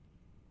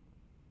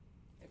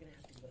 they're going to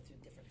have to go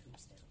through different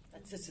hoops now.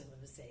 That's just what I'm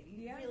going to say.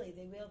 Yeah. Really,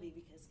 they will be,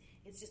 because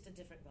it's just a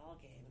different ball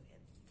game.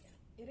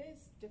 And it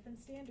is different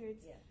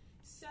standards. Yeah.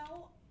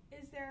 So,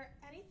 is there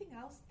anything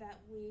else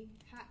that we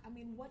have? I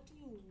mean, what do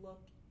you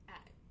look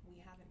at? We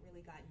haven't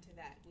really gotten to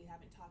that. We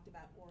haven't talked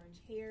about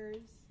orange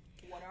hairs.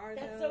 What are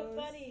those? That's so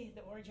funny,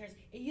 the orange hairs.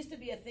 It used to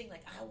be a thing,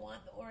 like, I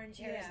want the orange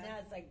hairs. Yeah. Now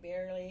it's like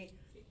barely.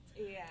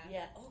 Yeah.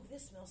 Yeah. Oh,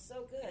 this smells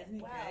so good. Isn't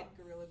it Wow.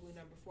 good? Gorilla Glue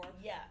number 4.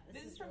 Yeah.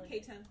 This is from really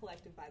K-Town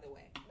Collective, by the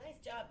way. Nice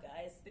job,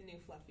 guys. The new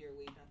fluffier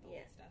weed, not the Yeah.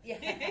 old stuff.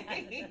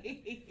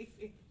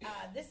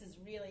 Yeah. This is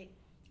really,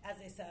 as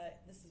they said,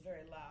 this is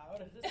very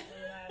loud. This is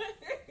really loud.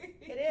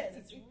 It is.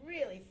 It's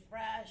really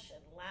fresh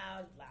and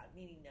loud. Loud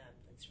meaning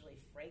it's really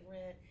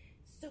fragrant,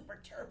 super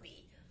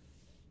terpy.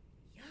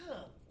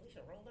 Yum. We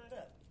should roll that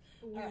up.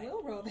 We All right.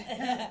 will roll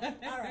that.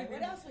 All right.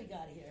 What else we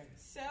got here?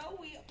 So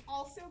we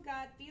also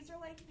got, these are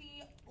like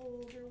the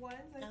older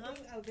ones, I Uh-huh.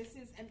 think. Oh, this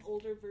is an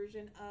older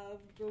version of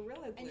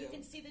Gorilla Glue. And you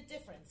can see the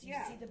difference. You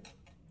Yeah. see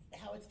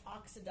how it's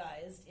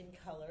oxidized in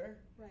color.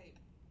 Right.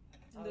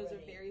 And those are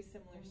Already. very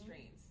similar Mhm.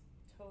 strains.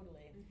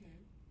 Totally.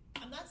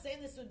 Mm-hmm. I'm not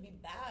saying this would be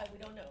bad. We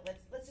don't know.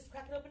 Let's just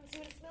crack it open and see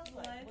what it smells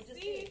like. Let's We'll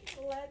just see.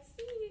 Let's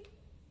see.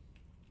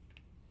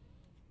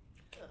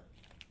 Huh.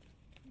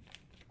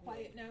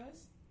 Quiet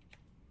nose.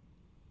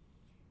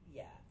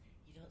 Yeah,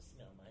 you don't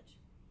smell much,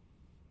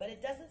 but it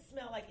doesn't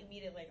smell like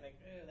immediately like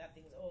oh, that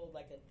thing's old,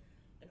 like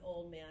an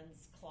old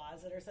man's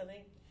closet or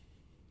something.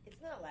 It's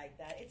not like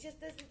that. It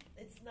just doesn't.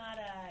 It's not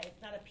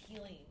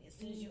appealing. As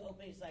soon as you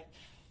open it, it's like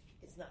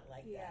it's not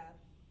like that.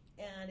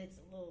 And it's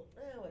a little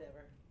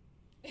whatever.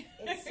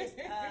 It's just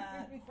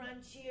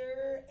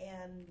crunchier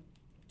and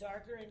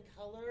darker in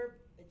color.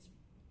 It's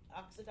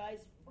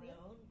oxidized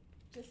brown.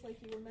 Just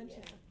like you were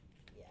mentioning.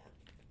 Yeah.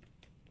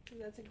 So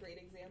that's a great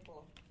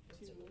example.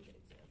 That's a really good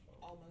example.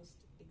 Almost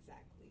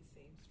exactly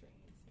same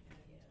strains, and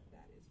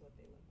that is what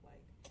they look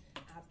like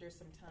after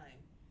some time.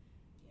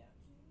 Yeah.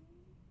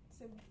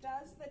 So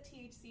does the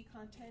THC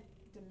content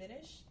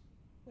diminish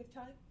with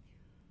time?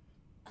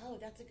 Oh,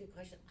 that's a good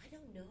question. I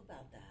don't know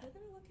about that. We're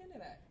going to look into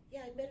that.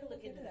 Yeah, I better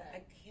look into into that. that.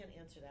 I can't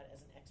answer that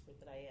as an expert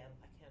that I am.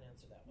 I can't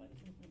answer that one.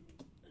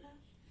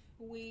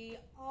 We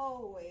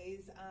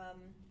always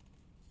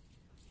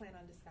plan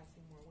on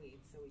discussing more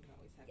weeds, so we can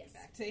always have you Yes.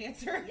 back to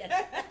answer. Yes.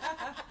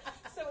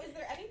 So is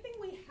there anything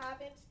we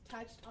haven't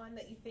touched on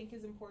that you think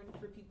is important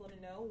for people to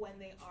know when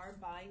they are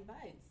buying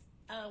buds?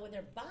 When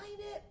they're buying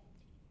it,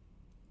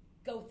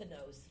 go with the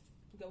nose.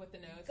 Go with the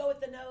nose. Go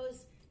with the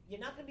nose. You're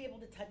not going to be able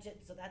to touch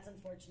it, so that's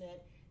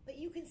unfortunate. But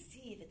you can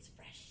see if it's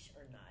fresh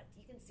or not.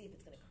 You can see if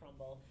it's going to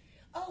crumble.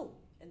 Oh,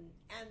 and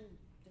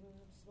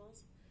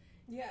smells?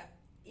 Yeah.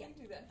 Yeah. We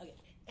can do that. Okay.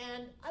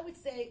 And I would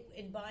say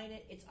in buying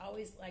it, it's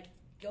always like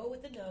go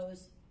with the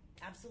nose.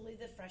 Absolutely,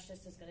 the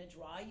freshness is going to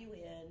draw you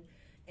in.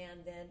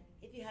 And then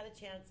if you had a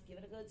chance, give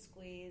it a good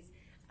squeeze.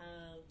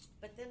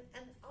 But then,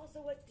 and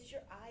also, what does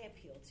your eye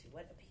appeal to?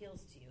 What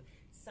appeals to you?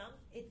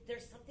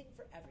 There's something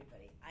for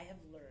everybody. I have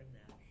learned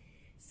that.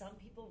 Some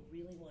people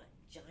really want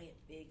giant,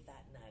 big,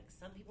 fat nugs.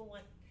 Some people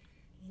want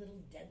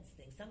little dense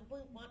things. Some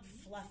people want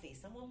fluffy.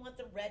 Someone want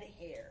the red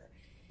hair.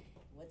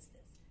 What's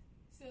this?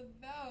 So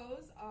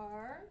those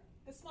are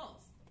the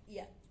smalls.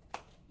 Yeah.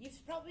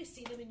 You've probably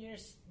seen them in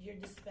your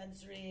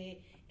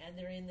dispensary, and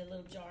they're in the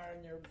little jar,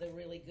 and they're the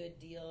really good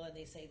deal, and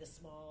they say the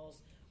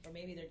smalls, or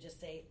maybe they're just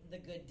say the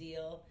good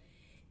deal.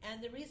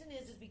 And the reason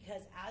is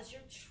because as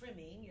you're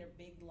trimming your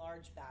big,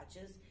 large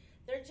batches,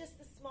 they're just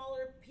the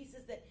smaller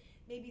pieces that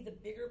maybe the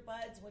bigger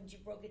buds, once you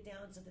broke it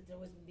down so that there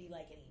wouldn't be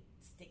like any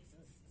sticks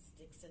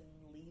and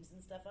leaves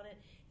and stuff on it,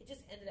 it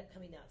just ended up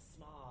coming out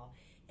small.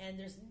 And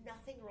there's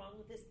nothing wrong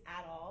with this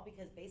at all,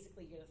 because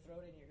basically you're going to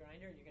throw it in your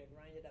grinder and you're going to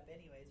grind it up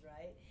anyways,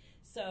 right?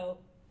 So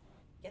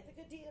get the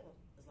good deal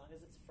as long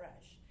as it's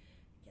fresh.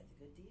 get the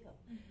good deal.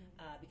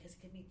 Because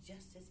it can be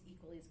just as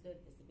equally as good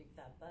as the big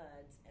fat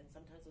buds, and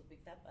sometimes those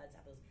big fat buds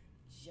have those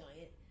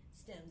giant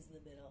stems in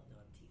the middle.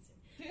 No, I'm teasing.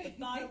 The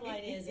bottom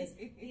line is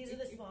these are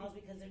the smalls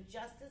because they're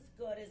just as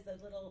good as the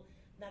little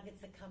nuggets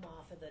that come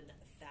off of the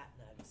fat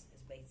nugs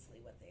is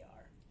basically what they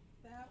are.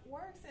 That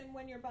works. And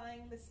when you're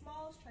buying the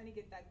smalls, trying to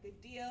get that good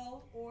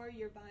deal, or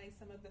you're buying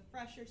some of the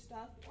fresher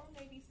stuff, or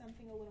maybe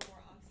something a little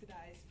more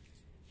oxidized,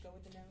 go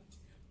with the nose.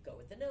 Go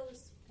with the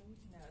nose. Go with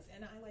the nose.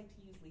 And I like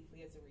to use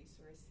Leafly as a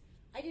resource.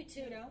 I do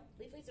too. You know?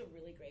 Leafly's a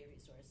really great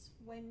resource.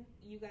 When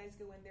you guys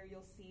go in there,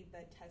 you'll see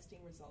the testing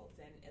results,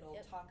 and it'll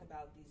talk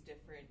about these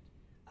different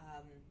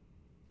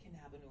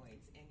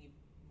cannabinoids, and you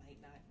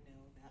might not know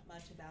that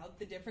much about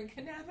the different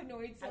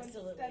cannabinoids. So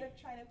instead of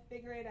trying to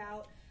figure it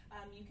out,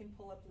 you can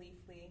pull up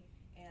Leafly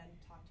and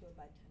talk to a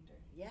bud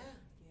tender. Yeah,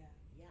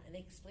 and they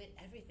explain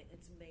everything.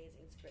 It's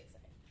amazing. It's great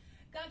site.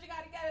 Ganja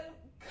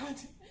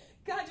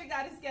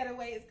Goddess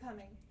Getaway is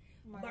coming.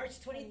 March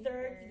 23rd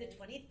through the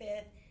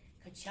 25th.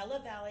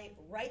 Coachella Valley,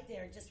 right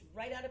there, just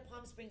right out of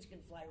Palm Springs. You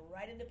can fly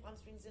right into Palm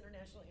Springs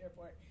International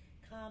Airport.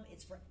 Come,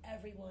 it's for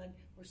everyone.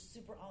 We're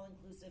super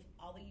all-inclusive,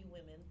 all of you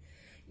women.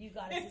 You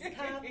goddesses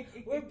come.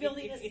 We're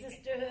building a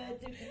sisterhood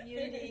through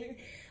community,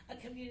 a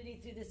community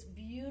through this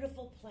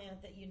beautiful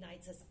plant that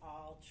unites us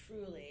all,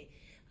 truly.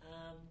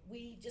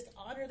 We just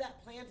honor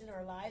that plant in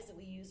our lives, that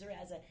we use her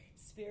as a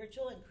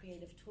spiritual and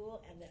creative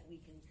tool, and that we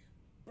can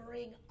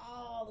bring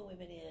all the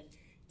women in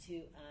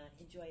to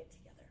enjoy it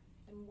together.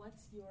 And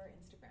what's your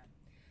Instagram?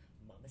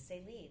 Mama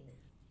Sailene.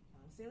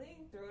 Mama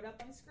Sailene, throw it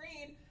up on the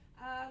screen.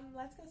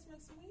 Let's go smoke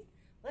some weed.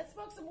 Let's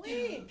smoke some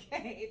weed.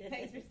 Okay,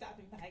 thanks for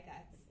stopping by,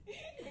 guys.